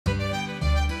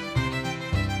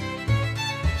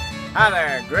Hi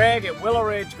there, Greg at Willow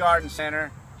Ridge Garden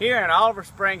Center here in Oliver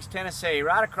Springs, Tennessee,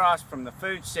 right across from the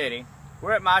Food City.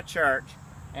 We're at my church,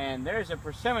 and there's a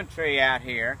persimmon tree out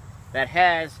here that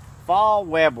has fall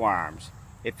webworms.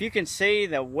 If you can see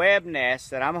the web nest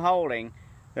that I'm holding,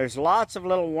 there's lots of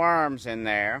little worms in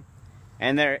there,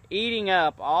 and they're eating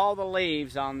up all the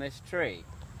leaves on this tree.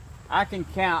 I can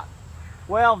count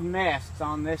 12 nests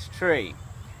on this tree.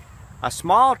 A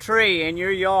small tree in your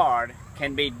yard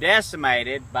can be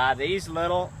decimated by these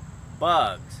little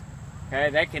bugs. Okay,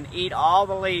 they can eat all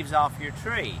the leaves off your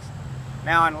trees.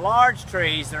 Now in large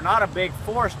trees, they're not a big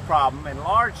forest problem. In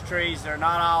large trees, they're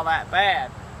not all that bad.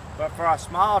 But for a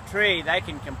small tree, they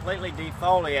can completely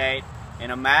defoliate in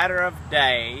a matter of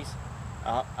days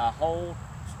a whole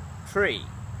tree,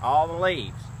 all the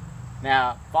leaves.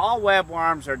 Now, fall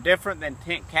webworms are different than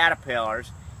tent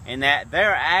caterpillars in that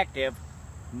they're active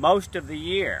most of the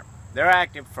year. They're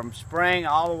active from spring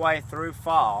all the way through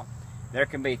fall. There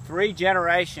can be 3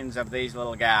 generations of these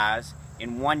little guys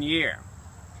in 1 year.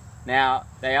 Now,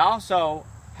 they also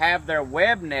have their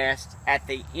web nests at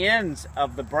the ends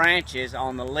of the branches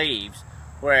on the leaves,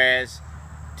 whereas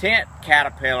tent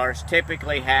caterpillars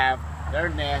typically have their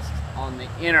nests on the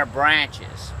inner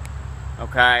branches.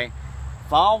 Okay?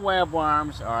 Fall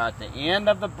webworms are at the end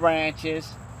of the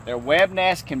branches. Their web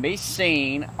nest can be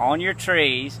seen on your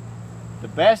trees. The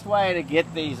best way to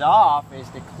get these off is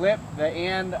to clip the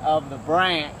end of the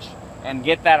branch and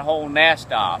get that whole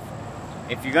nest off.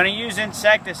 If you're going to use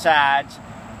insecticides,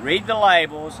 read the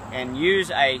labels and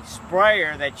use a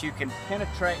sprayer that you can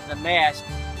penetrate the nest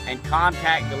and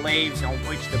contact the leaves on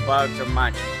which the bugs are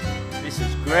munching. This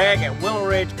is Greg at Willow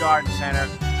Ridge Garden Center.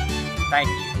 Thank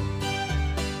you.